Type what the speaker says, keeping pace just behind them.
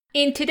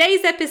In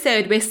today's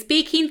episode, we're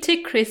speaking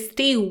to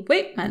Christy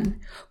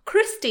Whitman.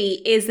 Christy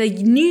is a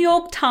New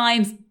York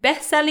Times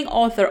best-selling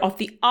author of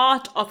The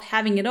Art of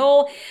Having It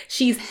All.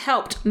 She's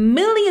helped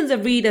millions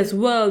of readers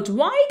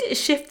worldwide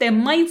shift their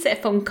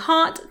mindset from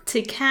can't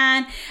to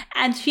can,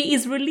 and she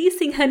is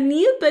releasing her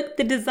new book,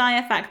 The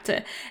Desire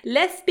Factor.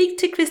 Let's speak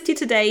to Christy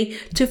today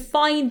to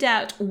find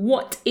out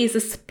what is a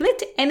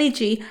split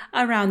energy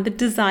around the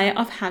desire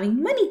of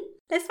having money.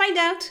 Let's find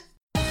out.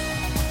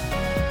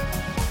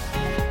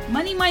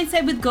 Money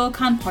Mindset with Gul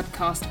Khan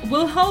podcast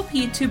will help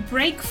you to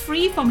break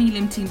free from your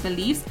limiting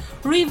beliefs,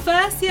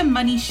 reverse your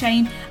money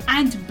shame,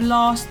 and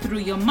blast through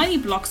your money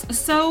blocks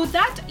so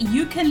that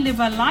you can live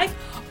a life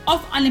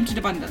of unlimited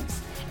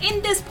abundance.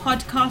 In this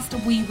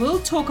podcast, we will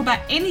talk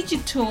about energy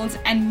tools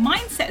and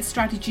mindset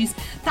strategies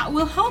that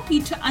will help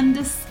you to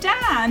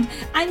understand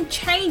and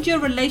change your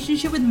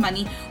relationship with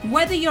money,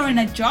 whether you're in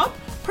a job,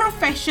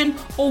 profession,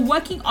 or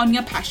working on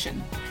your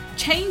passion.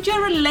 Change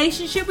your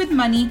relationship with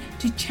money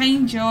to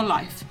change your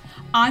life.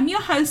 I'm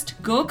your host,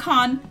 Gul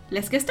Khan.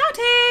 Let's get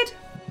started.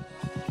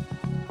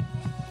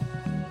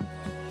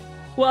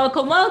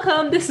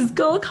 Welcome. This is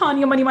Gul Khan,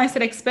 your money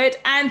mindset expert.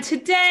 And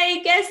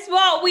today, guess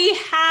what? We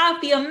have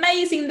the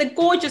amazing, the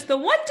gorgeous, the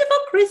wonderful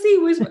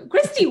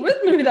Christy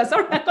Whitman with us.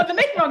 Sorry, I got the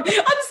name wrong. I'm so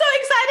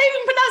excited I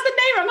even pronounced the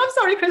name wrong. I'm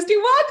sorry, Christy.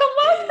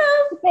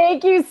 Welcome.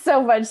 Thank you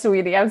so much,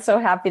 sweetie. I'm so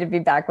happy to be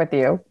back with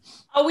you.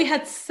 Oh, we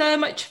had so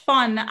much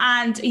fun,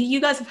 and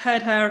you guys have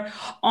heard her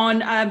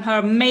on her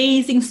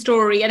amazing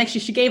story. And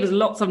actually, she gave us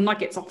lots of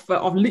nuggets of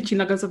literally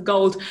nuggets of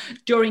gold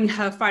during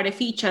her Friday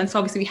feature. And so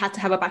obviously, we had to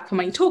have her back for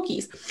Money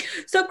Talkies.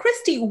 So,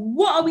 Christy,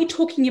 what are we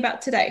talking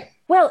about today?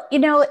 Well,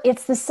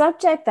 it's the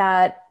subject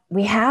that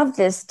we have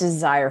this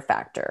desire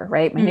factor,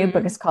 right? My new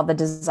book is called The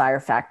Desire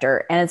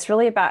Factor, and it's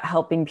really about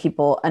helping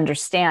people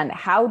understand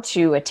how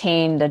to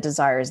attain the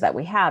desires that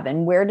we have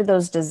and where do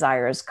those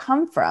desires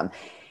come from.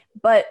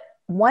 But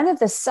one of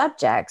the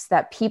subjects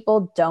that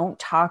people don't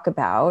talk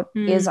about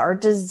is our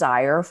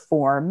desire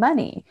for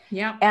money.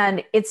 Yeah.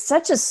 And it's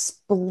such a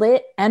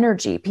split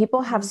energy.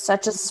 People have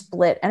such a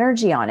split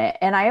energy on it.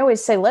 And I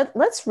always say,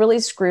 let's really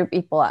screw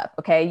people up.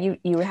 Okay.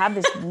 You have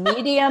this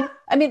medium.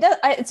 I mean,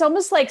 it's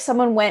almost like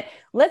someone went,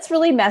 let's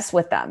really mess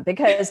with them,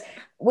 because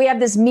we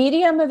have this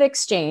medium of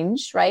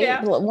exchange, right?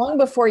 Yeah. Long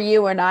before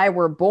you and I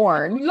were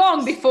born.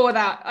 Long before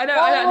that.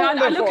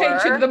 I look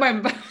at you at the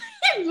moment.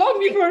 Long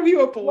before we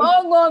were born.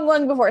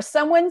 Long before.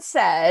 Someone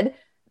said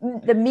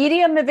the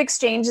medium of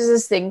exchange is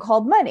this thing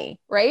called money,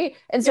 right?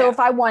 And so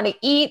if I want to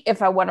eat,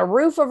 if I want a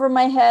roof over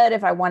my head,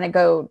 if I want to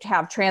go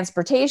have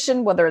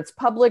transportation, whether it's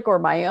public or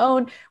my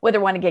own, whether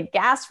I want to get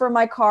gas for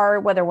my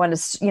car, whether I want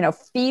to,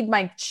 feed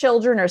my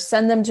children or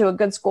send them to a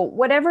good school,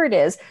 whatever it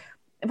is,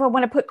 if I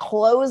want to put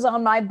clothes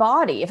on my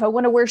body, if I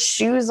want to wear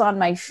shoes on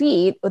my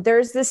feet,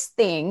 there's this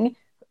thing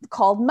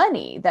called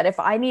money, that if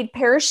I need a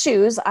pair of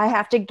shoes, I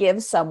have to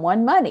give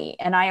someone money.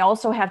 And I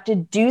also have to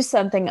do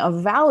something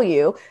of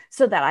value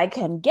so that I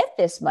can get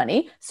this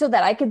money so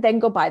that I could then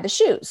go buy the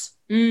shoes.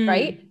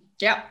 Right?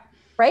 Yeah.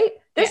 Right?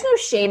 There's no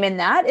shame in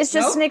that. It's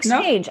just an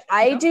exchange.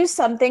 I do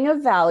something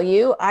of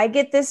value. I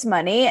get this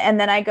money and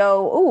then I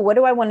go, oh, what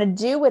do I want to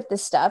do with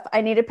this stuff?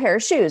 I need a pair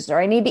of shoes, or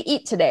I need to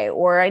eat today,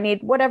 or I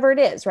need whatever it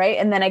is. Right.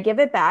 And then I give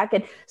it back.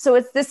 And so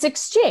it's this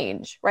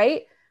exchange,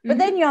 right? But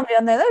then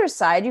on the other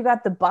side, you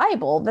got the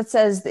Bible that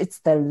says it's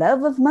the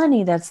love of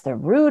money that's the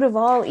root of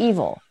all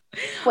evil.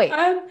 Wait,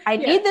 I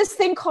need this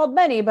thing called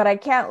money, but I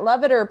can't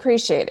love it or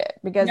appreciate it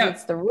because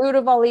it's the root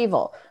of all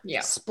evil.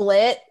 Yeah.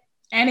 Split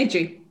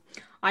energy.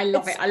 I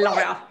love it.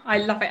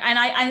 And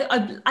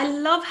I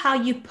love how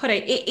you put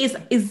it. It is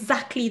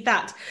exactly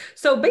that.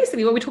 So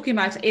basically what we're talking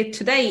about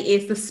today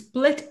is the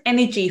split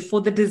energy for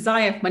the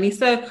desire of money.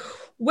 So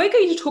we're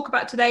going to talk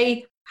about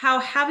today how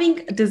having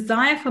a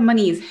desire for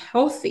money is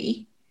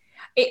healthy.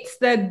 It's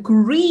the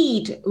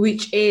greed,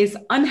 which is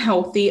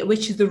unhealthy,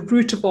 which is the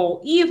root of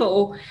all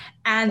evil.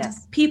 And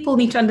people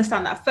need to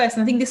understand that first.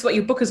 And I think this is what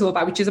your book is all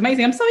about, which is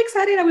amazing. I'm so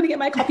excited. I'm going to get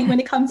my copy when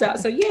it comes out.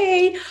 So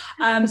yay.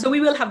 So we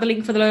will have the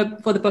link for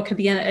the book at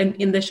the end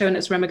in the show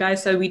notes, remember,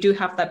 guys. So we do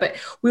have that, but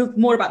we'll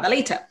more about that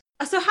later.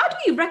 So how do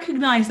we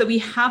recognize that we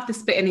have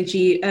this split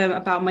energy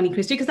about money,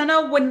 Christy? Because I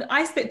know when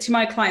I speak to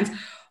my clients,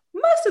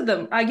 most of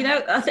them,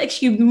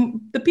 actually,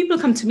 the people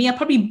who come to me are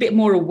probably a bit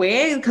more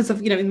aware because of,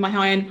 in my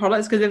high-end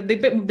products, because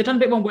they've done a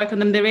bit more work on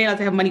them. They realize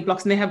they have money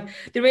blocks and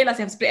they realize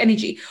they have split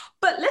energy.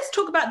 But let's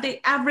talk about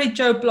the average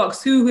Joe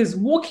Bloggs who is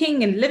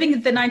walking and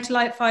living the 9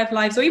 to 5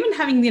 lives, or even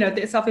having,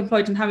 they're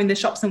self-employed and having the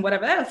shops and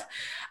whatever else.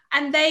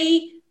 And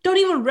they don't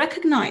even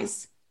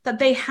recognize that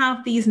they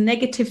have these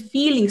negative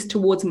feelings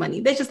towards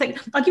money. They're just like,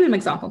 I'll give you an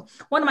example.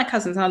 One of my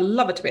cousins, and I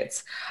love her to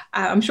bits.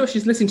 I'm sure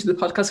she's listening to the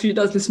podcast because she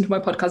does listen to my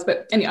podcast,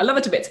 but anyway, I love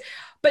her to bits.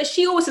 But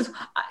she always says,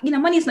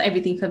 money is not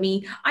everything for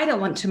me. I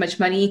don't want too much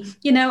money.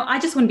 I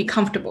just want to be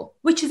comfortable,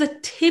 which is a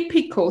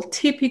typical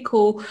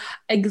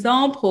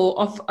example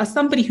of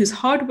somebody who's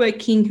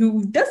hardworking,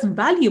 who does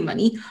value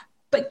money,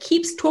 but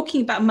keeps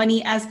talking about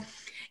money as,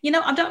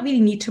 I don't really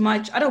need too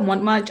much. I don't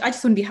want much. I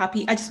just want to be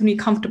happy. I just want to be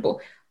comfortable.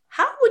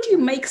 How would you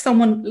make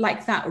someone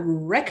like that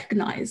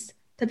recognize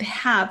that they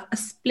have a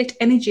split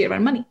energy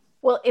around money?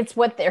 Well, it's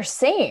what they're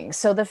saying.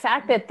 So the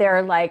fact that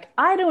they're like,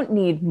 I don't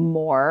need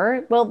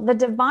more. Well, the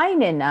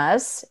divine in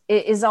us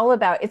is all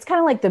about, it's kind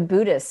of like the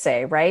Buddhists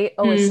say, right?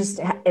 Oh, it's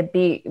just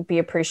be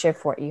appreciative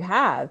for what you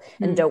have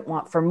and don't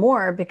want for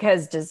more,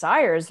 because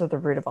desires are the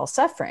root of all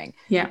suffering.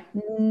 Yeah.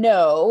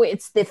 No,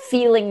 it's the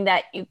feeling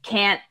that you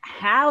can't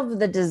have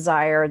the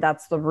desire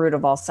that's the root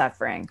of all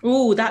suffering.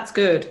 Oh, that's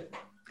good.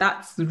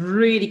 That's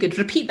really good.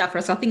 Repeat that for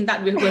us. I think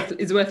that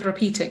is worth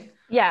repeating.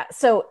 Yeah.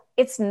 So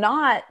it's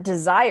not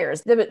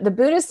desires. The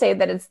Buddhists say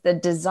that it's the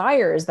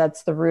desires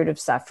that's the root of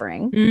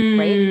suffering,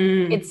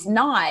 right? It's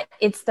not.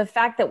 It's the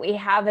fact that we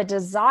have a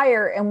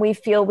desire and we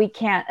feel we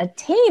can't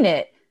attain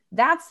it.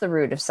 That's the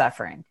root of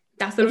suffering.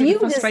 That's the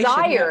root of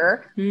frustration.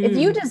 If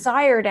you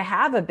desire to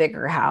have a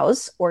bigger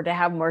house, or to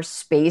have more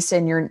space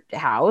in your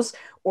house,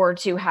 or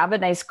to have a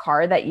nice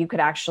car that you could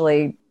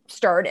actually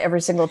start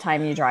every single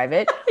time you drive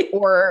it,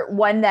 or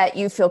one that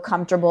you feel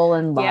comfortable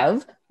and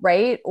love,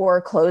 right?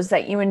 Or clothes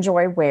that you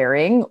enjoy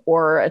wearing,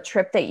 or a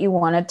trip that you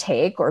want to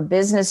take, or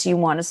business you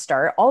want to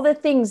start, all the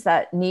things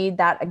that need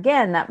that,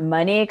 again, that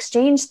money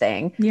exchange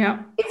thing.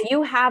 Yeah. If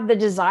you have the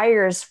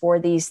desires for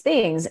these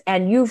things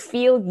and you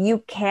feel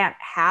you can't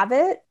have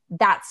it,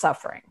 that's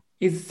suffering.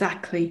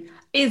 Exactly.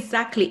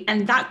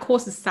 And that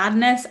causes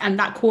sadness, and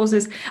that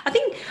causes, I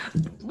think,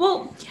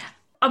 well,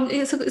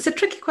 it's a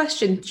tricky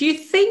question. Do you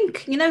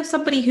think,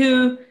 somebody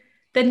who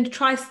then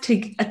tries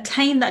to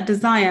attain that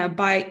desire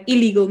by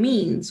illegal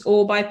means,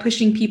 or by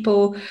pushing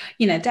people,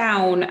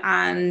 down,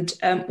 and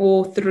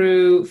or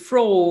through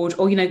fraud,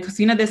 or because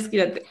this,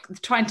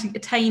 trying to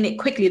attain it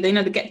quickly.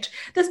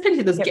 There's plenty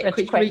of those get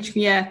quick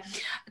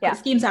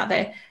schemes out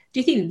there. Do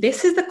you think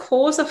this is the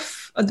cause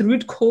of the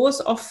root cause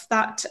of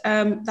that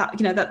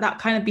that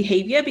kind of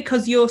behavior?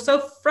 Because you're so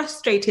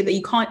frustrated that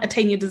you can't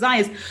attain your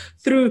desires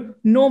through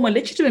normal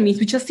legitimate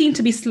means, which just seem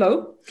to be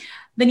slow,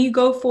 then you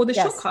go for the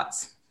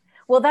shortcuts.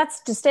 Well,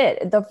 that's just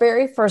it. The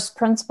very first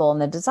principle in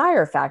the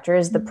desire factor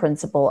is the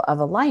principle of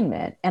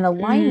alignment. And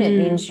alignment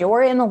means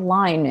you're in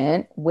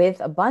alignment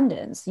with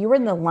abundance. You're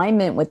in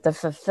alignment with the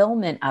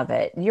fulfillment of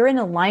it. You're in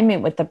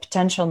alignment with the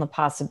potential and the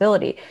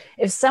possibility.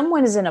 If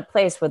someone is in a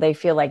place where they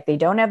feel like they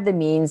don't have the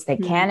means, they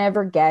can't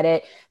ever get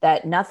it,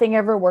 that nothing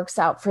ever works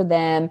out for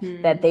them,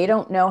 that they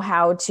don't know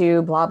how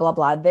to blah, blah,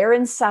 blah, they're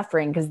in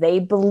suffering because they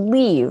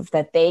believe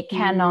that they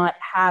cannot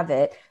have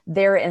it.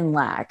 They're in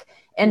lack.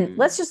 And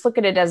let's just look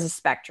at it as a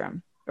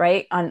spectrum,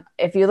 right?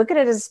 If you look at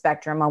it as a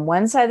spectrum, on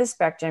one side of the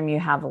spectrum, you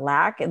have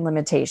lack and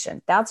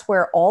limitation. That's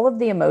where all of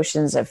the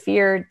emotions of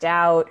fear,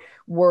 doubt,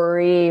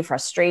 worry,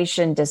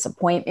 frustration,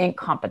 disappointment,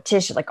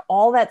 competition, like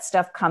all that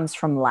stuff comes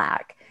from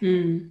lack.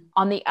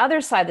 On the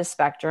other side of the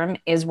spectrum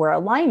is where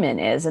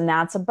alignment is, and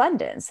that's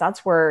abundance.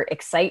 That's where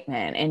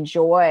excitement and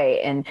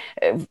joy and,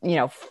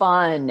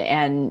 fun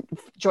and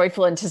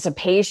joyful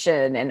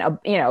anticipation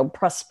and,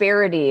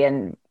 prosperity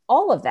and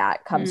all of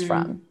that comes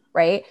from.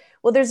 Right?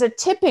 Well, there's a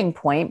tipping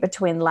point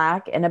between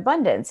lack and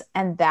abundance,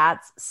 and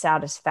that's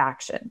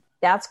satisfaction.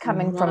 That's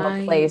coming from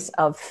a place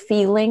of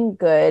feeling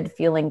good,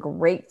 feeling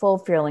grateful,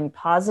 feeling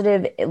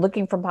positive,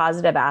 looking for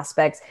positive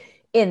aspects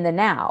in the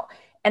now.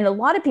 And a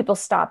lot of people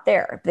stop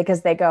there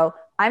because they go,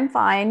 I'm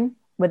fine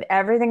with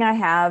everything I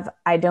have.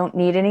 I don't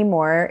need any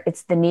more.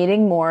 It's the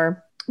needing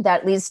more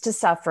that leads to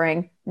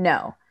suffering.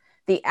 No.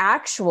 The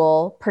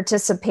actual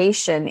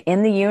participation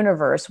in the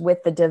universe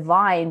with the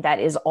divine that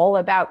is all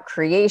about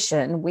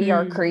creation, we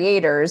are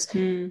creators,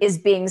 is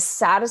being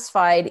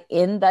satisfied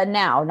in the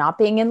now, not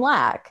being in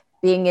lack,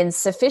 being in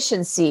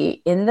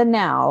sufficiency in the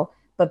now,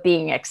 but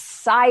being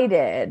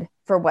excited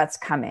for what's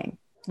coming,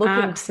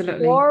 looking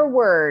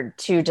forward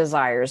to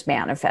desires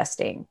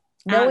manifesting,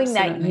 knowing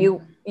that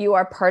you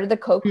are part of the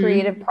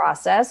co-creative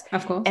process,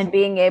 of course, and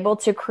being able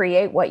to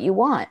create what you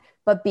want,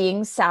 but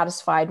being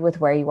satisfied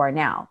with where you are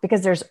now,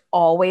 because there's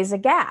always a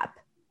gap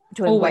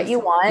between what you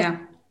want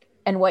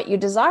and what you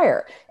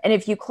desire. And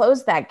if you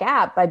close that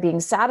gap by being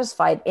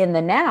satisfied in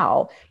the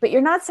now, but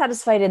you're not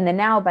satisfied in the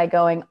now by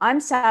going, I'm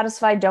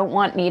satisfied, don't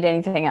want, need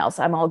anything else,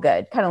 I'm all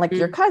good. Kind of like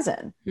your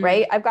cousin,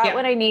 right? I've got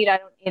what I need, I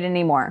don't need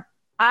any more.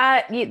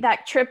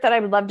 That trip that I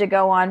would love to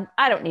go on,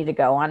 I don't need to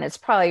go on. It's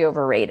probably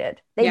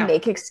overrated. They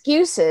make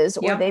excuses,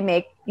 or they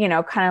make,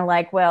 kind of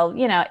like, well,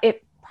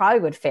 it probably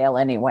would fail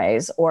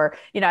anyways. Or,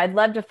 I'd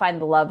love to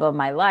find the love of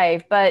my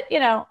life, but,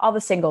 all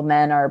the single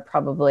men are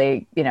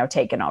probably,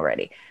 taken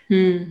already.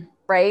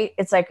 Right?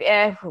 It's like,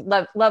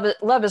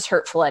 love is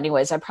hurtful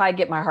anyways. I probably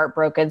get my heart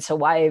broken. So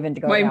why even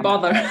to go? Why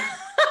bother?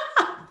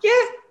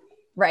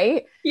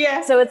 Right?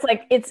 Yeah. So it's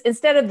like, it's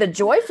instead of the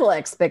joyful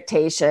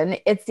expectation,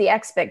 it's the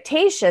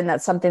expectation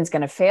that something's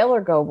going to fail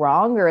or go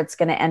wrong, or it's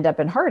going to end up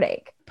in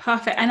heartache.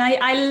 Perfect. And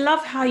I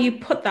love how you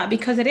put that,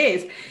 because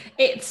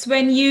it's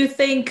when you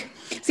think,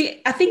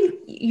 I think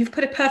you've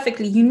put it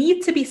perfectly. You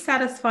need to be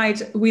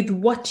satisfied with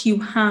what you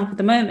have at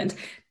the moment.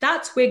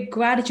 That's where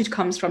gratitude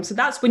comes from. So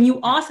that's when you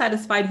are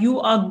satisfied, you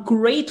are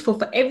grateful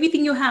for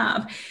everything you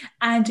have.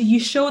 And you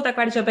show that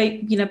gratitude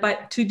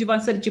to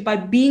divine strategy,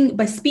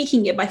 by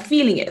speaking it, by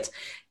feeling it.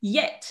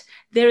 Yet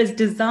there is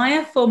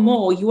desire for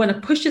more. You want to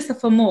push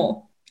yourself for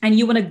more. and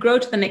you want to grow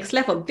to the next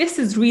level, this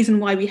is the reason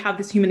why we have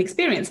this human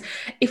experience.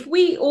 If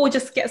we all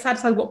just get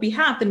satisfied with what we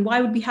have, then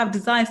why would we have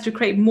desires to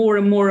create more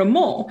and more and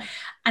more?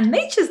 And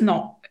nature's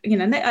not,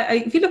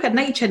 if you look at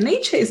nature,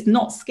 nature is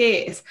not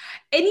scarce.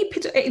 Any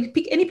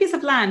piece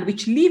of land,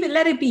 which leave it,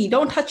 let it be,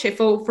 don't touch it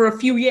for a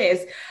few years,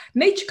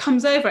 nature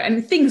comes over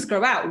and things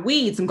grow out,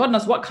 weeds and God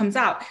knows what comes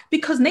out,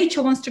 because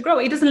nature wants to grow.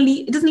 It doesn't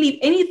leave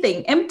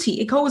anything empty.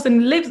 It goes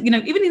and lives,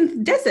 even in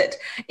the desert,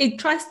 it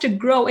tries to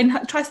grow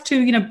and tries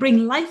to,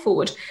 bring life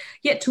forward.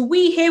 Yet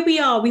here we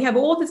are, we have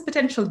all this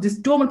potential, this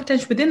dormant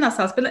potential within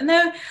ourselves. But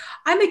no,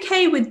 I'm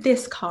okay with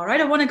this car. I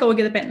don't want to go and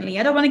get a Bentley.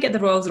 I don't want to get the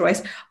Rolls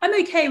Royce. I'm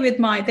okay with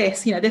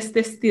this,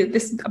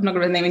 this, I'm not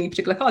going to name any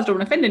particular cars, I don't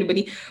want to offend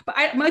anybody, but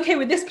I'm okay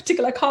with this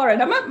particular car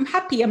and I'm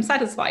happy, I'm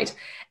satisfied.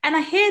 And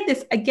I hear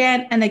this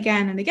again and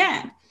again and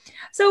again.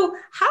 So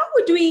how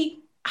do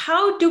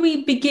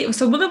we begin?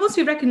 So once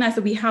we recognize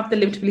that we have the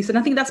limited beliefs, and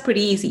I think that's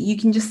pretty easy. You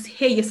can just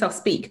hear yourself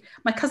speak.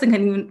 My cousin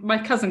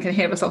can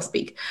hear herself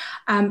speak.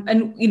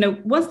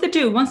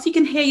 Once you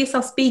can hear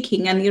yourself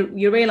speaking and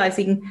you're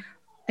realizing,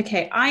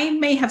 okay, I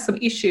may have some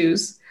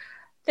issues,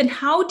 then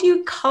how do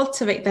you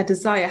cultivate that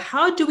desire?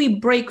 How do we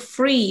break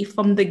free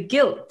from the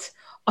guilt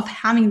of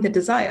having the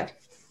desire?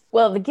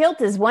 Well, the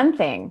guilt is one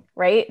thing,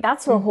 right?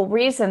 That's the whole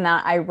reason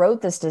that I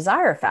wrote this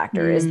desire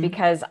factor is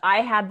because I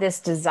had this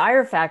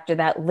desire factor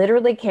that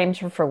literally came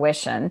to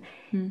fruition.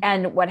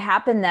 And what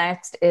happened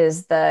next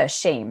is the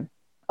shame.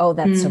 Oh,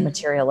 that's so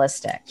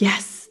materialistic.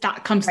 Yes,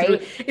 that comes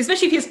through,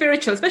 especially if you're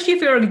spiritual, especially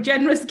if you're a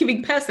generous,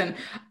 giving person.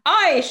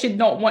 I should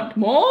not want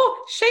more.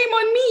 Shame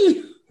on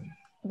me.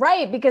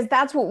 Right, because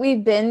that's what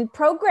we've been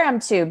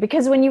programmed to.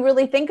 Because when you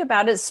really think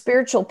about it,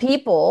 spiritual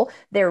people,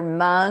 they're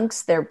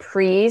monks, they're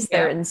priests,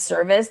 they're in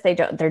service,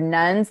 they're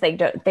nuns, they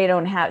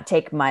don't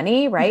take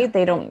money, right?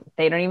 They don't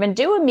even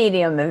do a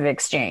medium of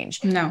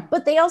exchange. No.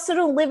 But they also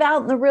don't live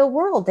out in the real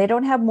world. They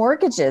don't have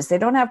mortgages, they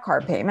don't have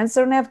car payments,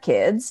 they don't have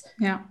kids.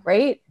 Yeah.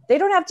 Right? They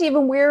don't have to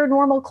even wear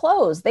normal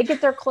clothes. They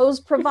get their clothes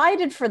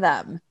provided for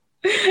them.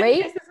 Right?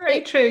 Yes, it's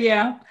very true,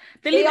 yeah.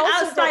 They live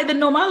outside the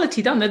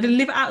normality, don't they? They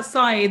live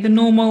outside the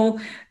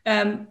normal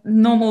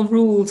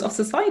rules of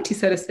society,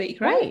 so to speak,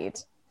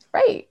 right?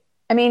 Right.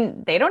 I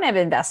mean, they don't have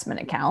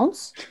investment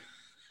accounts.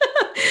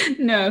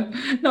 No,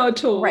 not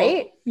at all.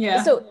 Right?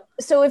 Yeah.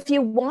 So if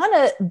you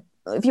want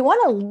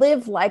to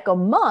live like a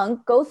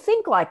monk, go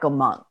think like a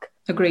monk.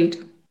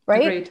 Agreed.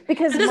 Right? Agreed.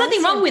 Because there's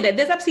nothing wrong with it.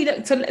 There's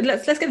absolutely, so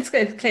let's get this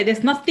clear.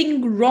 There's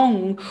nothing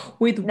wrong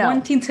with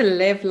wanting to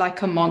live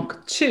like a monk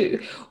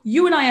too.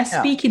 You and I are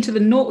speaking to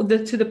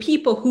the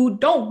people who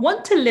don't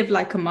want to live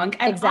like a monk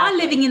and are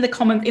living in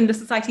the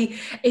society,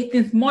 in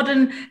this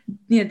modern,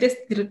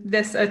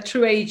 this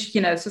true age,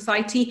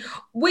 society,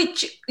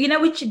 which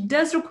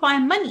does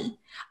require money.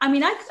 I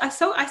mean, I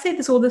say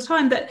this all the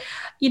time that,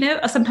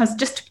 sometimes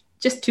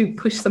just to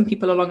push some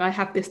people along, I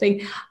have this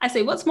thing. I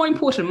say, what's more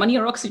important, money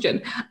or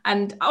oxygen?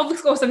 And of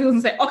course, some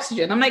people say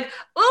oxygen. I'm like,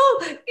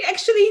 oh,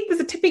 actually,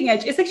 there's a tipping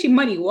edge. It's actually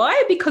money.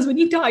 Why? Because when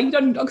you die, you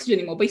don't need oxygen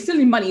anymore, but you still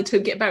need money to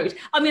get buried.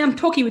 I mean, I'm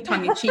talking with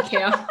tongue in cheek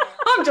here.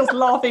 I'm just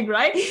laughing,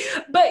 right?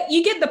 But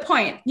you get the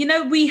point. We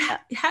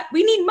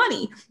need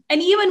money.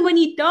 And even when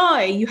you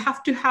die, you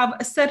have to have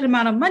a certain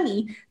amount of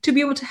money to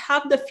be able to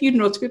have the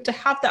funeral, to be able to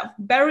have that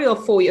burial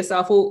for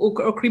yourself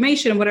or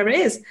cremation or whatever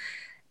it is.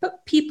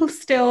 But people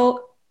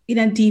still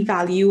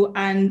devalue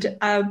and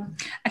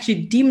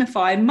actually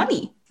demify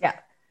money. Yeah,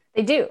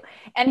 they do.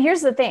 And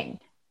here's the thing.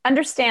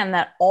 Understand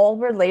that all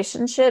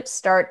relationships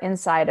start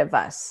inside of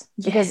us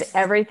because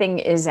everything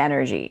is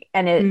energy.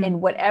 And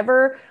in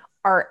whatever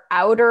our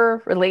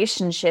outer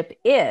relationship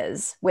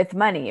is with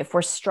money, if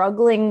we're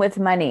struggling with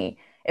money,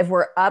 if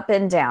we're up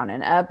and down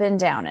and up and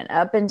down and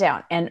up and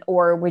down,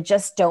 or we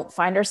just don't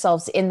find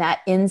ourselves in that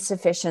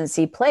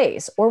insufficiency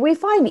place, or we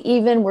find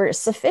even we're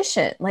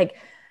sufficient, like,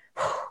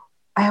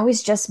 I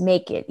always just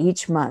make it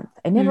each month.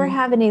 I never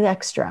have any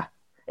extra.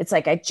 It's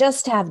like I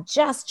just have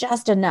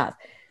just enough.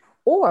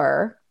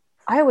 Or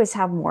I always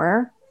have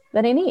more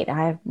than I need.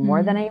 I have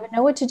more than I even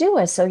know what to do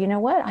with. So you know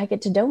what? I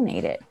get to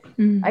donate it.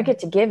 I get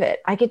to give it.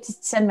 I get to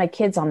send my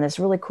kids on this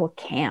really cool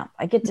camp.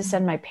 I get to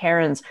send my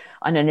parents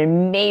on an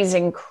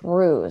amazing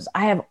cruise.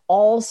 I have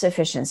all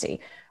sufficiency,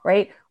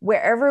 right?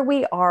 Wherever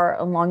we are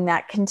along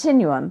that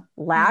continuum,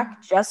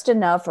 lack, just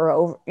enough, or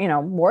over,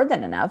 more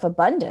than enough,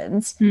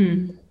 abundance.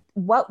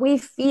 What we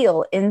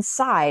feel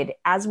inside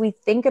as we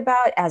think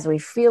about, as we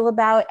feel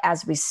about,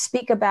 as we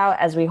speak about,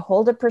 as we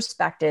hold a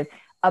perspective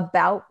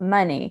about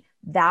money,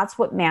 that's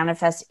what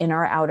manifests in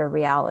our outer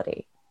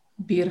reality.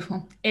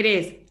 Beautiful. It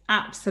is.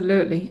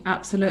 Absolutely.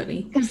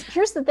 Absolutely. Because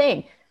here's the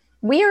thing.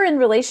 We are in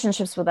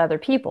relationships with other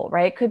people,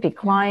 right? It could be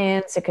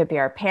clients, it could be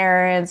our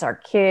parents, our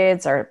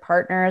kids, our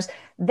partners.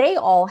 They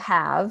all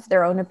have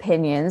their own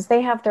opinions.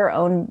 They have their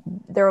own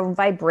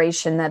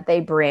vibration that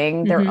they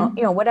bring, their own,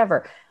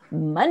 whatever.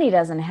 Money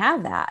doesn't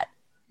have that.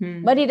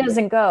 Money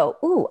doesn't go,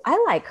 ooh,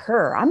 I like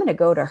her, I'm going to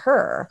go to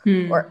her,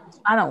 or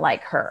I don't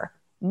like her.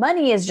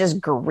 Money is just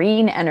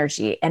green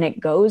energy and it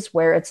goes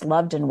where it's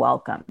loved and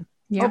welcome.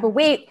 Oh, but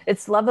wait,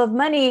 it's love of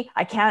money.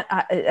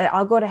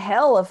 I'll go to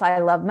hell if I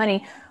love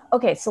money.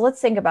 Okay, so let's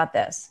think about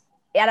this.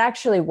 It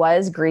actually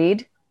was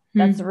greed.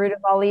 That's the root of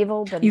all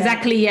evil. But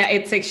exactly. Yeah.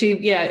 It's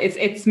actually,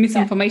 it's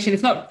misinformation.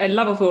 It's not a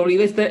love of all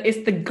evil.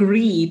 It's the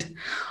greed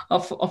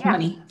of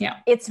money. Yeah.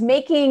 It's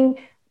making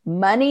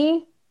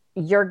money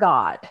your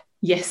God.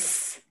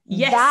 Yes.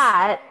 Yes.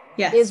 That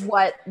is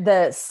what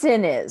the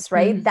sin is,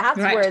 right? That's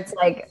where it's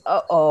like,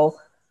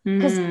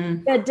 because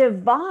the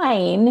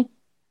divine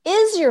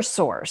is your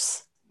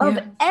source of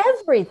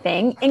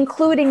everything,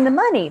 including the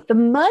money. The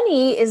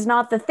money is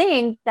not the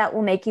thing that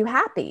will make you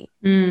happy.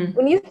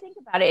 When you think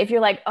about it, if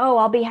you're like, oh,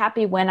 I'll be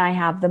happy when I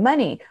have the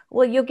money.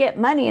 Well, you'll get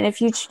money. And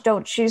if you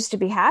don't choose to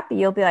be happy,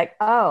 you'll be like,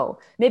 oh,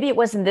 maybe it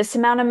wasn't this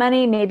amount of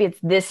money. Maybe it's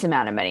this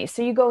amount of money.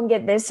 So you go and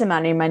get this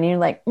amount of money. You're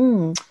like,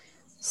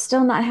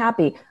 still not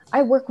happy.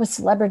 I work with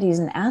celebrities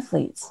and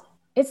athletes.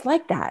 It's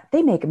like that.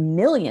 They make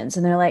millions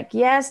and they're like,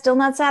 yeah, still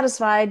not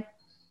satisfied.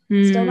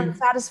 Still not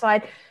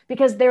satisfied,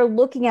 because they're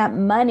looking at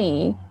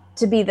money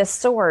to be the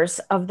source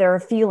of their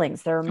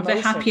feelings, their emotions,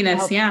 their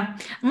happiness.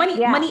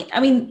 Money. I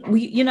mean,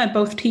 we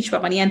both teach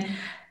about money, and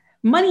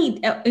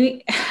money.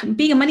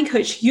 Being a money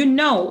coach,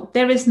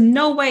 there is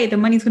no way the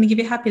money is going to give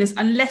you happiness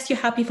unless you're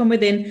happy from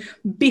within.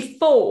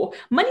 Before,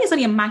 money is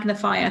only a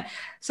magnifier.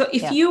 So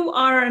if you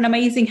are an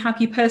amazing,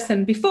 happy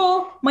person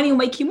before, money will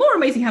make you more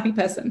amazing, happy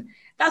person.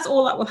 That's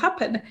all that will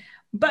happen.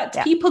 But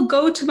people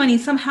go to money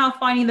somehow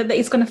finding that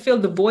it's going to fill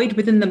the void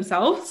within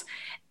themselves.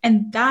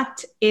 And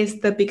that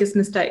is the biggest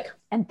mistake.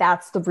 And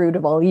that's the root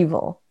of all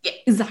evil. Yeah,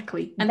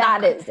 exactly. And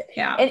that is it.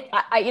 Yeah. And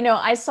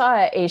I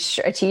saw a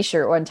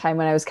t-shirt one time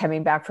when I was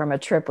coming back from a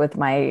trip with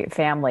my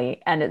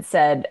family, and it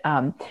said,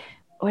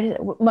 what is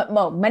it?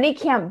 Money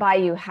can't buy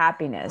you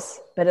happiness,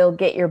 but it'll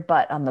get your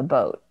butt on the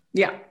boat.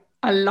 Yeah.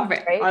 I love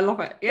it. Right? I love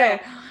it.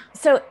 Yeah.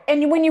 So,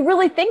 and when you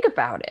really think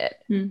about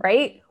it,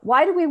 right?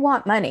 Why do we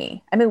want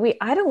money? I mean,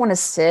 I don't want to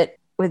sit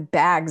with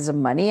bags of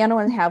money. I don't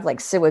want to have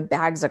sit with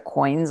bags of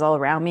coins all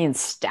around me and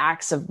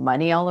stacks of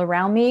money all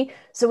around me.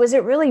 So is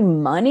it really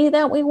money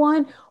that we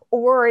want,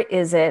 or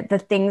is it the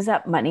things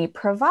that money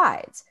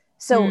provides?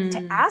 So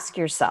to ask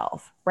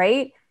yourself,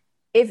 right?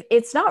 If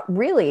it's not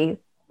really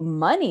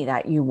money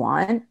that you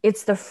want,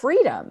 it's the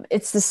freedom,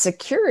 it's the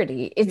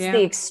security, it's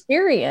the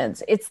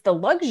experience, it's the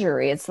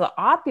luxury, it's the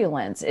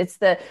opulence, it's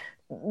the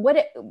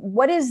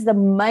what is the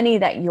money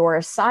that you're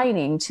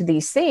assigning to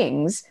these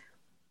things?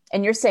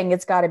 And you're saying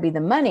it's got to be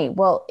the money.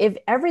 Well, if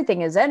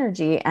everything is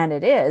energy, and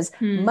it is,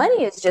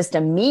 money is just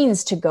a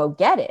means to go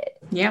get it.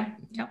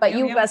 But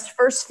you must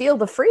first feel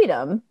the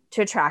freedom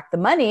to attract the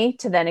money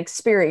to then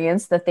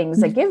experience the things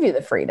that give you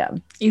the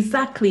freedom.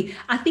 Exactly.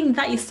 I think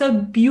that is so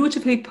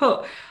beautifully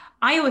put.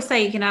 I always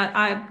say,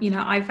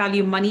 I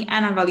value money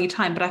and I value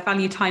time, but I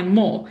value time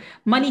more.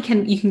 Money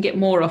you can get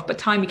more of, but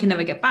time you can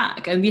never get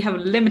back. And we have a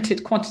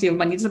limited quantity of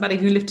money. It doesn't matter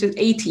if you live to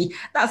 80,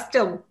 that's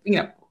still,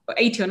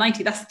 80 or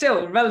 90, that's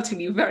still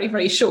relatively very,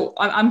 very short.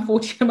 I'm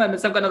 40 at the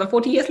moment, so I've got another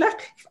 40 years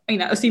left,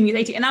 assuming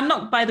it's 80. And I'm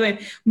not, by the way,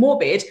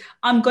 morbid.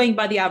 I'm going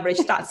by the average.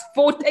 That's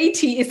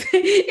 80 is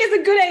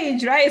a good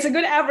age, right? It's a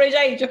good average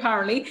age,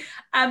 apparently.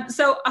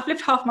 So I've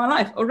lived half my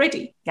life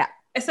already. Yeah.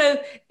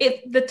 So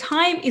if the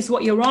time is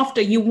what you're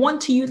after, you want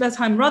to use that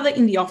time rather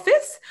in the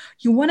office.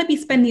 You want to be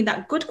spending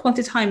that good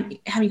quality time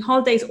having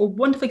holidays or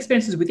wonderful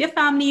experiences with your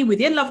family, with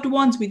your loved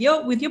ones, with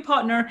your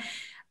partner.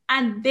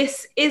 And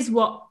this is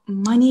what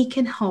money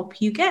can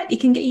help you get. It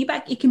can get you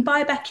back. It can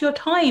buy back your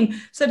time,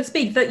 so to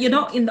speak, that you're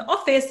not in the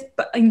office,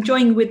 but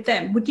enjoying with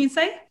them. Would you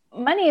say?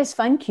 Money is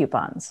fun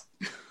coupons.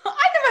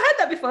 I never heard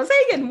that before. Say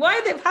again.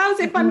 How is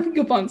it fun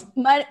coupons?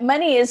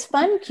 Money is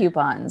fun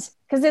coupons.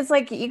 Because it's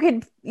like you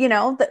could,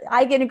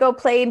 I'm going to go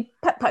play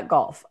putt-putt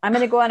golf. I'm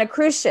going to go on a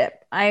cruise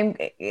ship.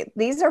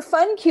 These are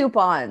fun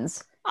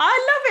coupons.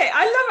 I love it.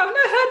 I've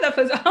never heard that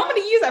before. I'm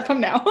going to use that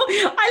from now.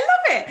 I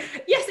love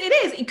it. Yes, it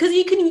is. Because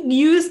you can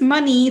use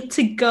money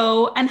to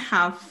go and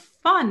have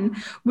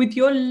fun with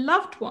your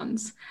loved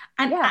ones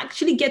and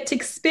actually get to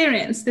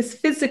experience this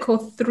physical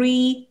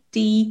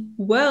 3D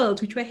world,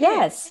 which we're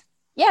here.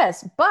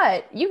 Yes.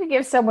 But you could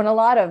give someone a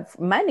lot of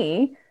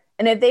money,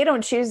 and if they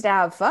don't choose to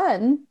have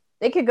fun,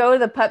 they could go to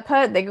the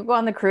putt-putt, they could go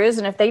on the cruise,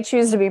 and if they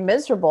choose to be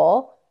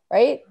miserable,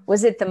 right?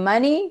 Was it the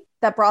money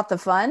that brought the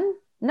fun?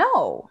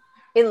 No.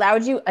 It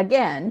allowed you,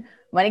 again,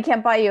 money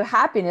can't buy you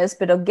happiness,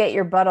 but it'll get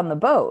your butt on the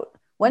boat.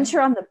 Once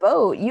you're on the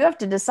boat, you have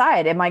to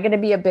decide, am I going to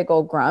be a big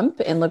old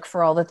grump and look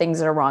for all the things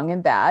that are wrong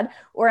and bad?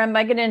 Or am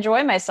I going to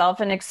enjoy myself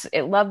and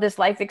love this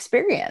life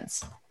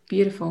experience?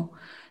 Beautiful.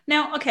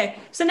 Now, okay.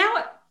 So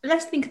now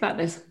let's think about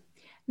this.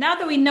 Now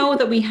that we know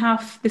that we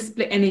have this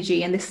split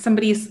energy, and this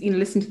somebody's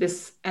listening to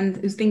this and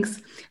who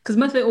thinks, because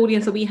most of the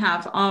audience that we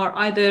have are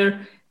either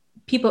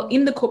people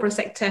in the corporate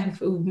sector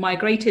who've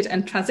migrated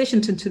and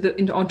transitioned into the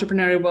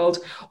entrepreneurial world,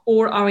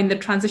 or are in the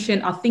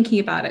transition, are thinking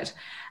about it.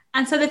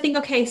 And so they think,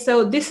 okay,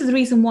 so this is the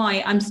reason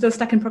why I'm still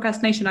stuck in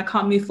procrastination. I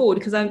can't move forward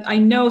because I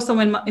know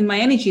someone in my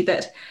energy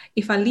that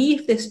if I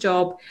leave this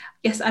job,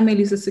 yes, I may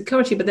lose the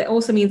security, but that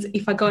also means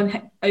if I go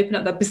and open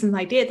up that business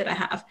idea that I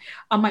have,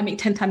 I might make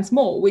 10 times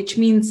more, which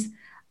means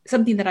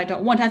something that I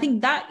don't want. I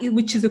think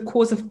which is a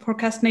cause of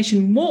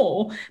procrastination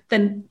more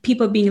than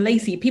people being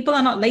lazy. People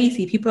are not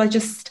lazy. People are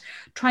just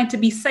trying to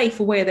be safe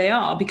for where they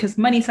are because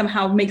money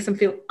somehow makes them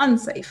feel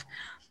unsafe.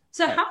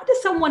 So how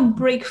does someone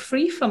break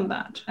free from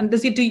that? And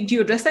do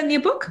you address that in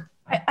your book?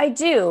 I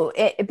do,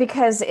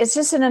 because it's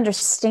just an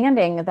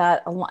understanding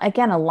that,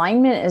 again,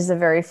 alignment is the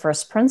very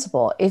first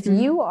principle. If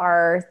you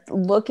are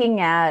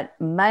looking at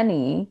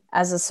money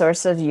as a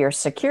source of your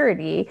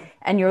security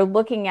and you're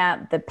looking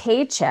at the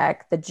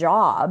paycheck, the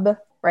job,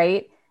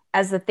 right,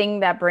 as the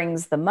thing that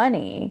brings the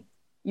money,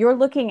 you're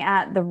looking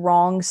at the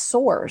wrong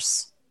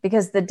source,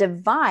 because the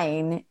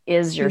divine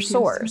is your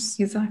source.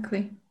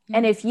 Exactly. Yeah.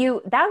 And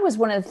that was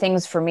one of the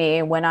things for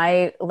me when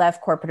I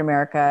left corporate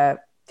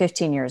America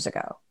 15 years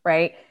ago,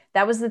 right?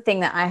 That was the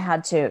thing that I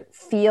had to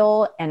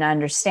feel and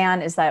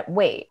understand, is that,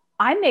 wait,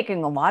 I'm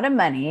making a lot of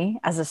money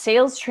as a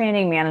sales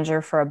training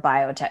manager for a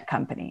biotech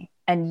company.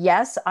 And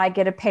yes, I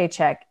get a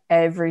paycheck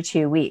every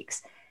 2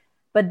 weeks,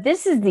 but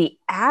this is the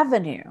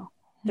avenue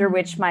through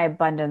which my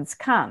abundance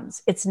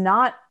comes. It's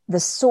not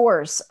the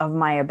source of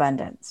my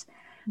abundance.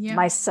 Yeah.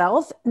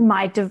 Myself,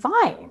 my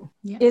divine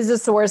is a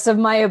source of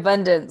my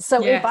abundance.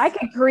 So if I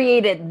could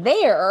create it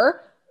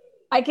there,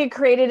 I could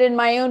create it in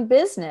my own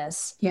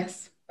business.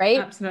 Yes. Right.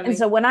 Absolutely. And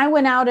so when I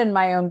went out in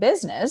my own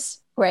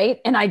business,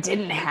 right, and I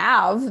didn't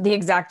have the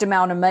exact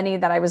amount of money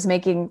that I was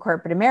making in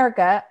corporate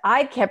America,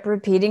 I kept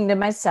repeating to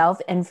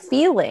myself and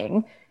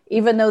feeling,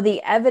 even though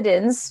the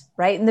evidence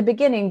right in the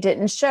beginning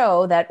didn't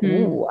show that,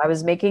 I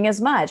was making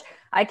as much.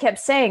 I kept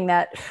saying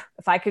that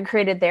if I could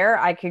create it there,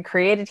 I could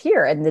create it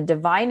here. And the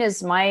divine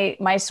is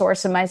my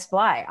source and my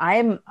supply.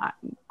 I'm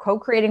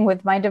co-creating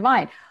with my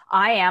divine.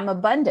 I am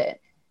abundant.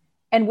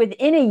 And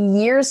within a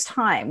year's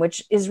time,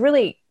 which is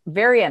really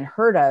very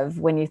unheard of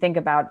when you think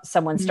about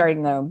someone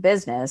starting their own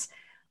business,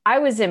 I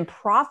was in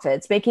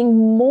profits, making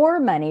more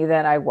money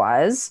than I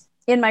was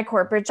in my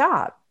corporate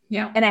job.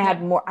 Yeah. And I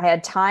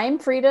had time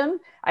freedom.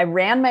 I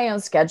ran my own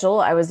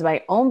schedule. I was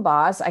my own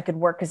boss. I could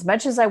work as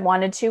much as I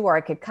wanted to, or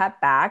I could cut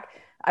back.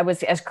 I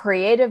was as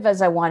creative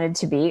as I wanted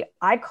to be.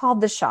 I called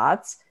the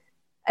shots.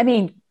 I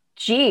mean,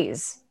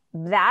 geez,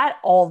 and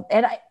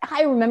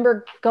I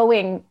remember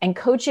going and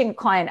coaching a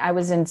client. I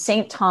was in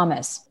St.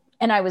 Thomas,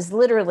 and I was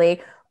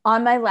literally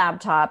on my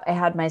laptop. I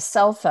had my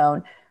cell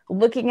phone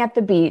looking at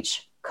the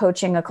beach,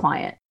 coaching a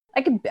client.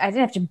 I didn't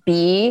have to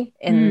be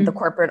in the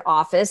corporate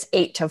office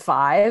 8 to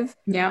 5.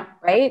 Yeah.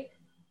 Right.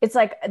 It's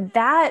like,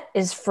 that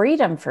is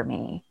freedom for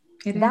me.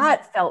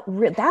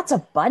 That's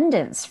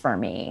abundance for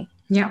me.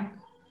 Yeah.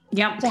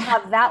 Yeah. To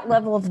have that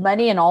level of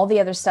money and all the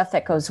other stuff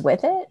that goes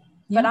with it.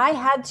 Yeah. But I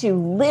had to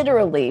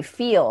literally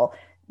feel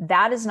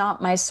that is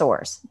not my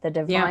source. The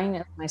divine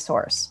is my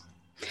source.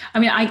 I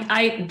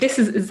mean, this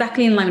is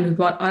exactly in line with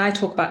what I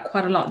talk about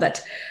quite a lot,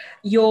 that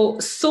your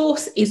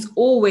source is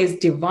always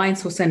divine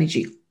source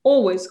energy.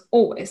 Always,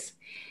 always.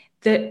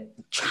 The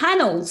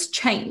channels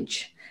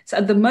change. So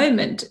at the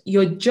moment,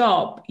 your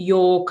job,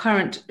 your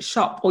current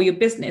shop or your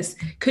business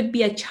could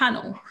be a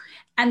channel.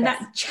 And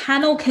that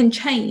channel can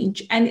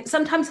change, and it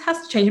sometimes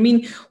has to change. I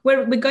mean,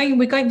 we're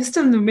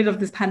still in the middle of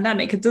this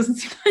pandemic. It doesn't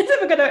seem like it's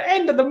ever going to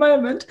end at the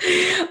moment.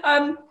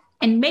 And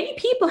many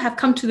people have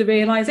come to the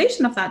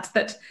realization of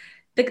that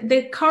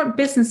the current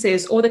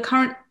businesses or the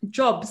current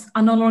jobs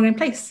are no longer in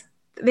place.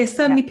 There's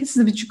so many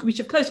businesses which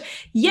have closed,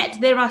 yet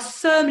there are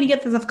so many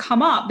others have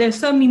come up. There's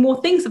so many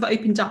more things that have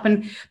opened up,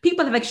 and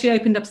people have actually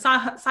opened up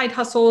side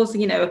hustles.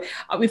 You know,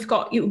 we've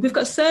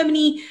got so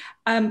many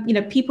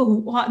people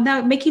who are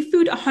now making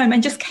food at home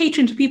and just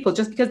catering to people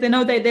just because they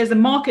know that there's a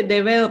market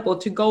there available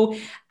to go.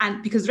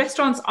 And because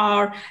restaurants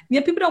are,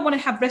 people don't want to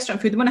have restaurant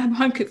food, they want to have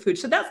home cooked food.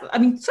 So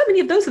so many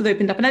of those have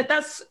opened up, and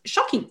that's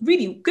shocking,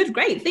 really good,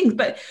 great things.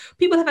 But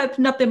people have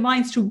opened up their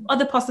minds to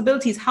other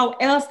possibilities, how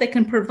else they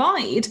can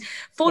provide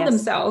for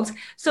themselves.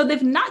 So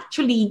they've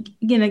naturally,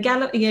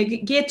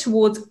 geared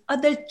towards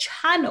other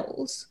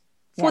channels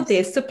for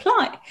their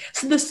supply.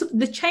 So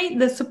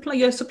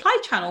your supply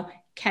channel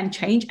can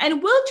change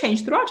and will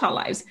change throughout our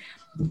lives.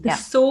 The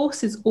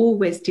source is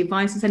always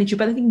divine source energy.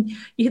 But I think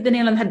you hit the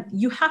nail on the head.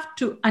 You have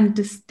to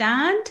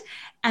understand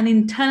and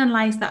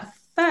internalize that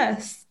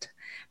first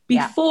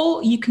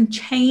before you can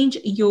change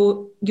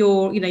your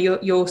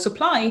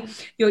supply,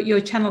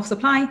 your channel of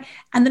supply.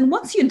 And then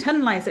once you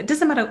internalize it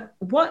doesn't matter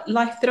what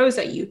life throws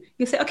at you.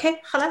 You say, okay,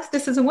 halas,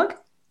 this doesn't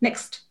work.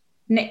 Next.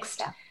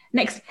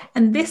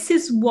 And this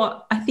is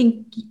what I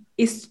think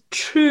is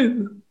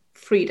true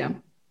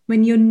freedom.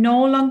 When you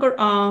no longer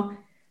are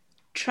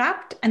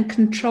trapped and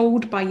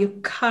controlled by your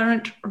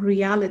current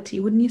reality,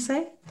 wouldn't you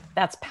say?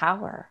 That's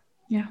power.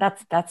 Yeah.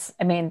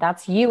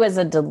 That's you as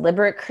a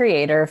deliberate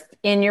creator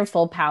in your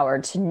full power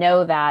to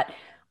know that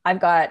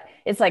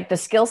it's like the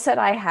skill set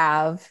I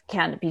have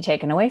can't be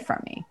taken away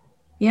from me.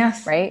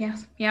 Yes. Right?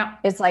 Yes. Yeah.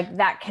 It's like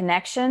that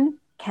connection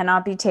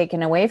cannot be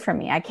taken away from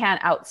me. I can't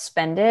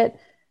outspend it.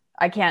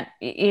 I can't,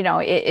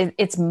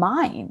 it's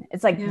mine.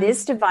 It's like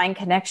this divine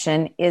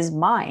connection is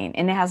mine,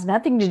 and it has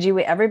nothing to do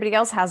with everybody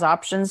else has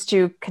options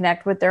to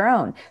connect with their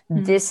own.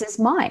 This is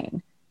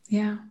mine.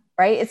 Yeah.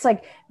 right? It's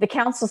like the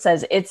council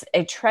says it's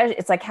a treasure.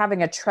 It's like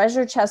having a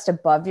treasure chest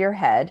above your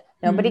head.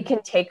 Nobody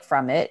can take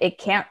from it. It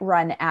can't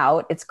run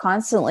out. It's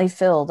constantly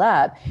filled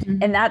up.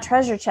 And that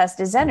treasure chest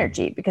is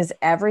energy, because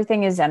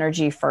everything is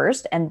energy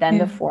first, and then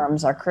the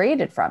forms are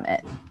created from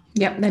it.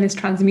 Yeah, then it's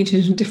transmuted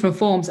into different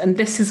forms. And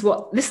this is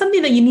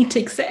something that you need to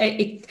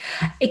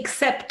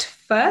accept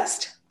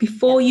first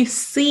before you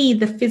see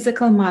the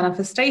physical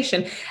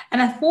manifestation.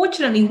 And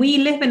unfortunately, we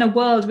live in a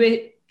world where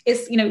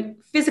it's,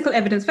 physical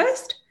evidence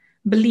first,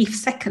 belief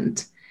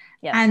second.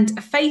 Yes.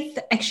 And faith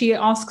actually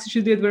asks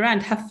you to do the other way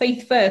around. Have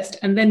faith first,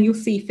 and then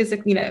you'll see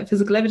physical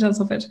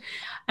evidence of it.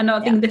 And I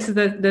think this is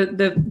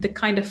the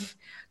kind of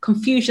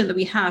confusion that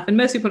we have. And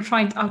most people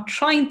are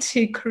trying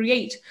to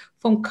create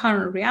from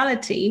current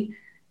reality.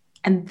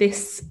 And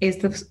this is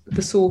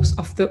the source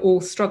of all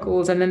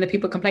struggles. And then the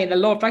people complain the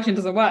law of attraction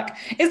doesn't work.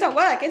 It's not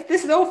work.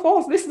 This is all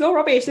false. This is all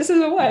rubbish. This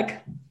doesn't work.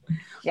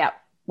 Yeah.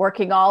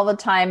 Working all the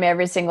time,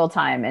 every single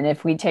time. And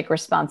if we take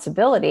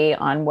responsibility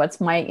on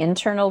what's my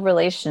internal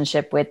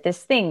relationship with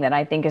this thing that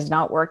I think is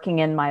not working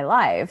in my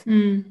life,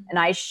 and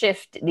I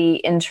shift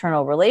the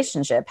internal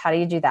relationship, how do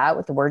you do that?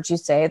 With the words you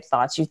say, the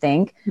thoughts you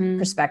think,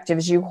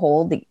 perspectives you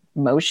hold, the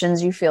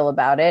emotions you feel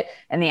about it,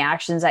 and the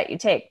actions that you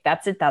take.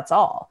 That's it. That's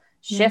all.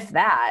 Shift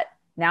that.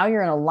 Now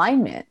you're in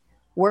alignment.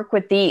 Work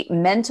with the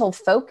mental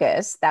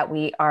focus that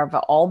we have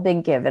all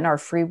been given, our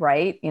free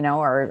right,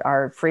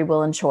 our free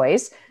will and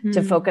choice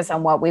to focus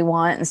on what we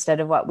want instead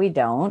of what we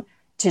don't,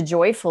 to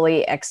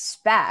joyfully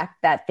expect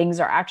that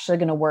things are actually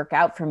going to work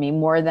out for me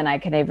more than I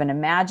can even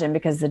imagine,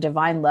 because the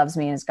divine loves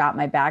me and has got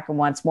my back and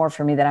wants more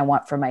for me than I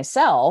want for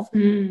myself,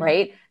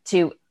 right?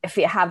 To if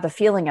you have the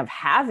feeling of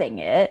having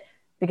it,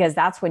 because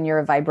that's when you're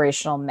a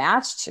vibrational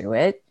match to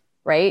it.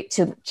 Right.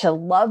 To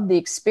love the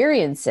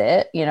experience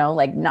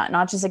like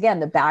not just, again,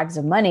 the bags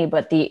of money,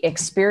 but the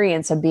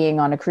experience of being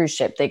on a cruise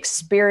ship, the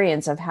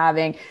experience of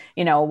having,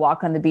 a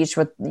walk on the beach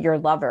with your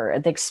lover,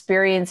 the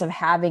experience of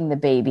having the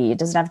baby. It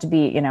doesn't have to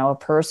be, a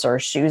purse or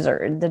shoes,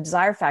 or the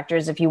desire factor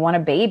is if you want a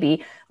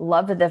baby,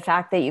 love the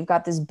fact that you've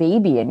got this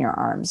baby in your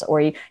arms,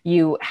 or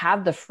you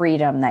have the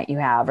freedom that you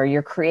have, or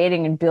you're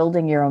creating and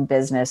building your own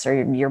business,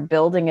 or you're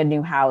building a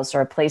new house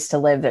or a place to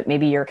live that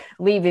maybe you're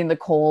leaving the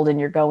cold and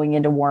you're going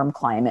into warm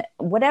climate.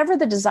 Whatever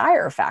the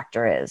desire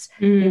factor is,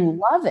 you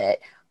love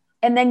it.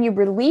 And then you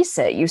release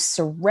it. You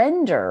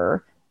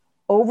surrender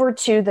over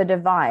to the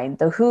divine,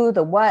 the who,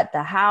 the what,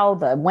 the how,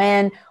 the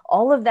when,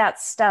 all of that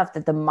stuff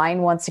that the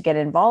mind wants to get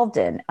involved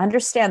in.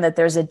 Understand that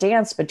there's a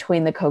dance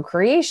between the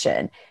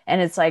co-creation.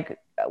 And it's like,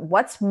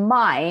 what's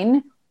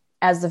mine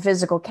as the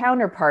physical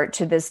counterpart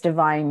to this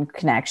divine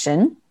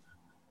connection?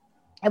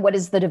 And what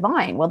is the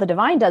divine? Well, the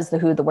divine does the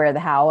who, the where,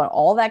 the how, and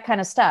all that kind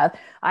of stuff.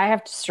 I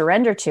have to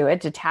surrender to it,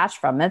 detach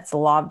from it. It's the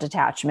law of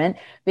detachment,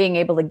 being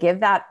able to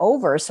give that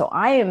over. So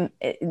I am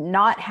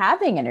not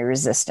having any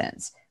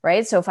resistance,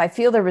 right? So if I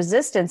feel the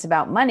resistance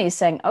about money,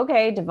 saying,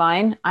 okay,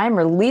 divine, I'm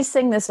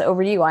releasing this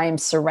over to you. I am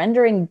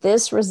surrendering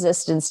this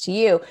resistance to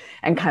you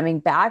and coming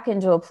back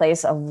into a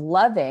place of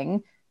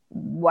loving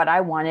what I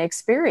want to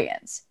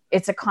experience.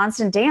 It's a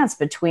constant dance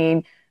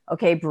between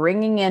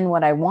bringing in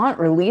what I want,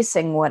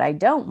 releasing what I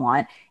don't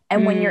want.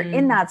 And when you're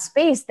in that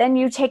space, then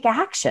you take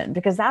action,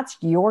 because that's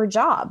your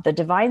job. The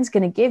divine's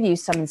going to give you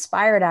some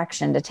inspired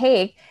action to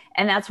take.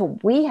 And that's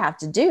what we have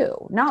to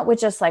do. Not with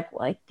just like,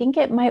 well, I think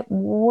it might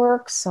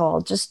work, so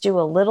I'll just do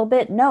a little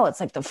bit. No, it's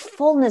like the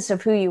fullness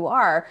of who you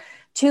are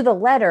to the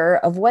letter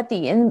of what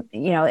the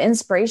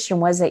inspiration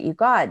was that you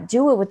got.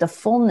 Do it with the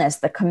fullness,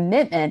 the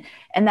commitment,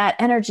 and that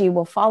energy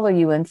will follow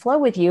you and flow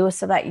with you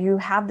so that you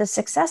have the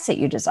success that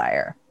you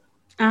desire.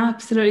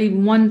 Absolutely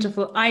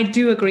wonderful. I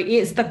do agree.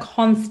 It's the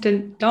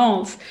constant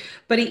dance,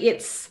 but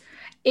it's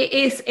the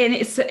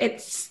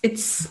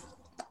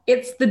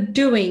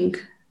doing,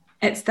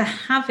 it's the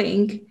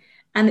having,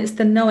 and it's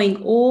the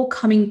knowing all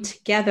coming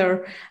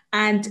together.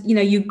 And,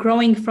 you're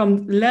growing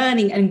from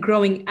learning and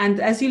growing. And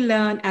as you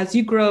learn, as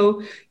you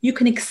grow, you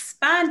can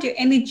expand your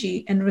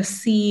energy and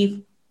receive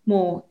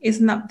more.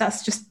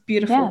 That's just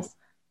beautiful. Yes.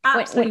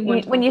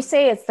 Absolutely. When you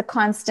say it's the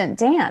constant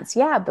dance,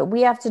 but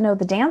we have to know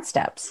the dance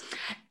steps.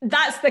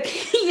 That's the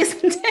key,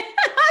 isn't it?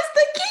 That's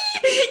the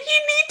key. You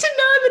need to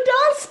know the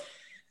dance.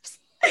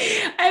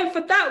 And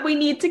for that, we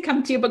need to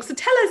come to your book. So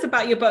tell us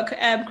about your book,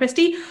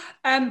 Christy.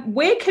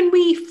 Where can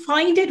we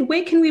find it?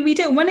 Where can we read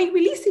it? When are you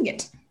releasing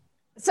it?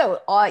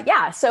 So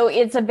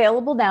it's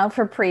available now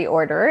for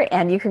pre-order,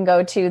 and you can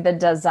go to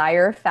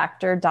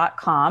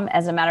thedesirefactor.com.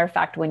 As a matter of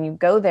fact, when you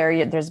go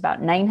there, there's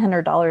about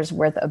 $900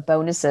 worth of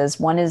bonuses.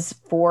 One is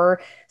 4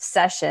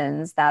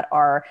 sessions that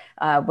are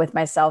with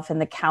myself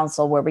and the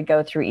council, where we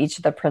go through each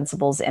of the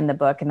principles in the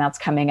book, and that's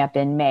coming up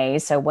in May.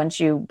 So once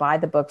you buy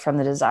the book from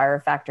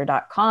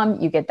thedesirefactor.com,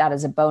 you get that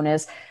as a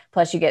bonus.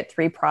 Plus, you get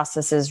 3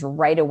 processes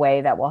right away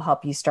that will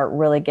help you start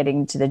really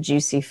getting to the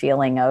juicy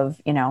feeling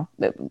of,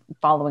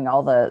 following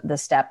all the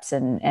steps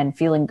and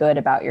feeling good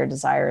about your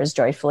desires,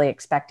 joyfully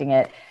expecting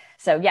it.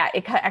 So yeah,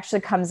 it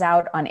actually comes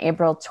out on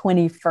April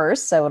 21st.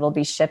 So it'll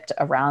be shipped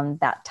around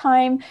that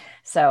time.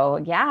 So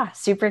yeah,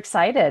 super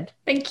excited.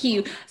 Thank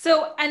you.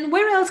 So, and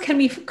where else can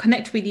we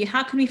connect with you?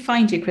 How can we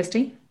find you,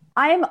 Christy?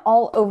 I'm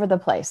all over the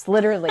place,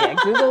 literally.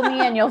 Google me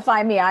and you'll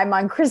find me. I'm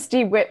on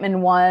Christy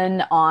Whitman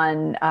 1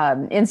 on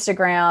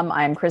Instagram.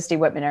 I'm Christy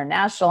Whitman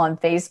International on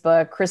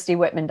Facebook,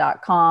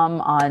 ChristyWhitman.com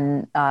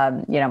on,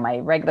 my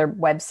regular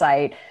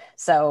website.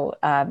 So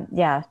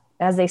yeah,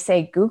 as they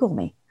say, Google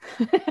me.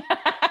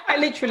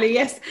 Literally,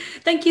 yes.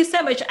 Thank you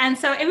so much. And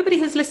so everybody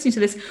who's listening to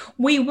this,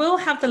 we will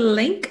have the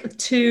link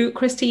to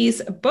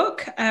Christy's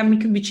book,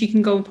 which you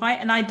can go and buy.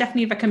 And I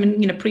definitely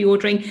recommend,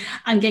 pre-ordering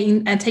and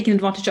getting and taking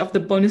advantage of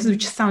the bonuses,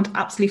 which sound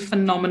absolutely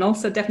phenomenal.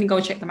 So definitely go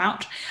and check them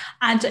out.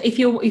 And if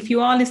you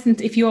are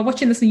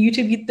watching this on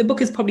YouTube, the book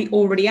is probably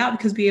already out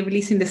because we are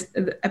releasing this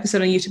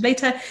episode on YouTube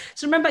later.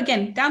 So remember,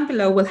 again, down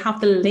below, we'll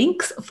have the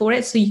links for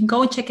it. So you can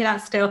go and check it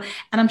out still.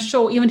 And I'm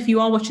sure even if you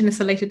are watching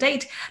this at a later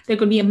date, they're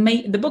going to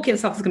be the book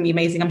itself is going to be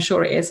amazing. I'm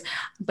sure it is,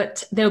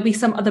 but there'll be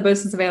some other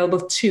bonuses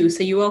available too.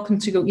 So you're welcome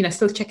to go,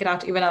 still check it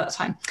out even at that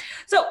time.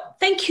 So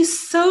thank you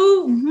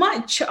so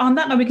much. On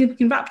that note, we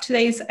can wrap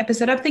today's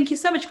episode up. Thank you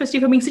so much,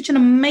 Christy, for being such an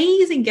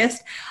amazing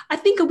guest. I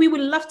think we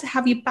would love to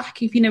have you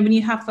back if, when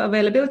you have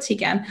availability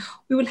again.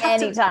 We will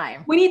have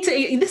anytime. We need to,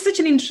 this is such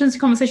an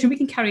interesting conversation. We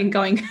can carry on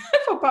going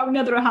for about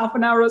another half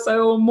an hour or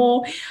so or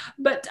more,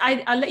 but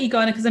I'll let you go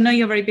on because I know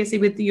you're very busy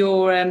with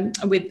your,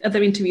 with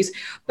other interviews,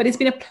 but it's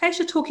been a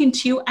pleasure talking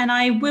to you,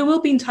 and we will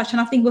be in touch, and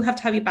I think we'll have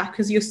to have you back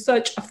because you're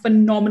such a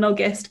phenomenal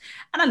guest,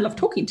 and I love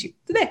talking to you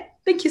today.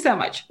 Thank you so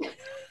much.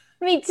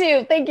 Me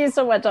too. Thank you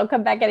so much. I'll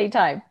come back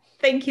anytime.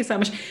 Thank you so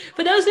much.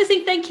 For those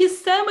listening, thank you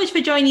so much for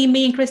joining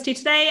me and Christy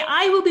today.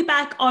 I will be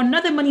back on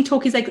another Money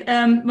Talkies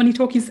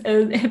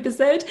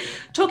episode,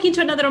 talking to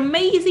another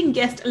amazing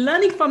guest,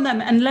 learning from them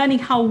and learning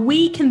how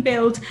we can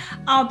build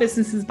our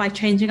businesses by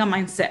changing our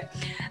mindset.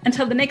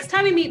 Until the next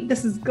time we meet,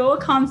 this is Gul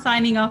Khan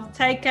signing off.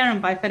 Take care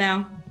and bye for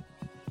now.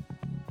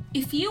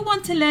 If you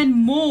want to learn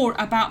more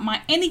about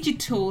my energy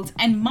tools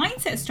and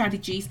mindset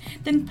strategies,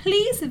 then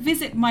please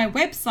visit my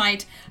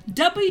website,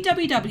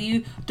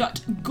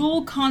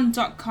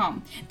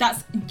 www.gulkhan.com.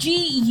 That's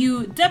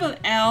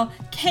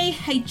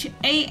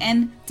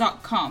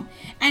GULLKHAN.com.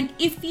 And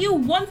if you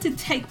want to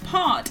take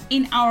part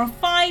in our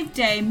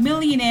 5-day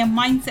Millionaire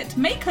Mindset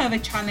Makeover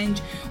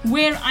Challenge,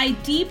 where I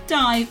deep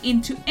dive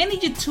into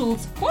energy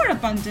tools for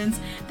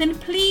abundance, then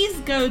please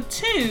go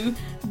to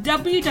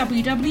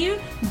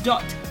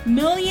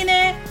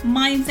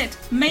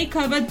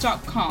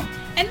www.millionairemindsetmakeover.com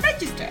and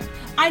register.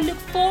 I look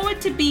forward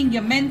to being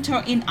your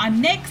mentor in our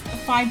next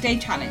 5-day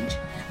challenge.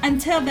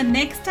 Until the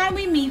next time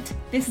we meet,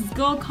 this is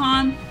Gul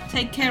Khan.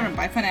 Take care and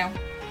bye for now.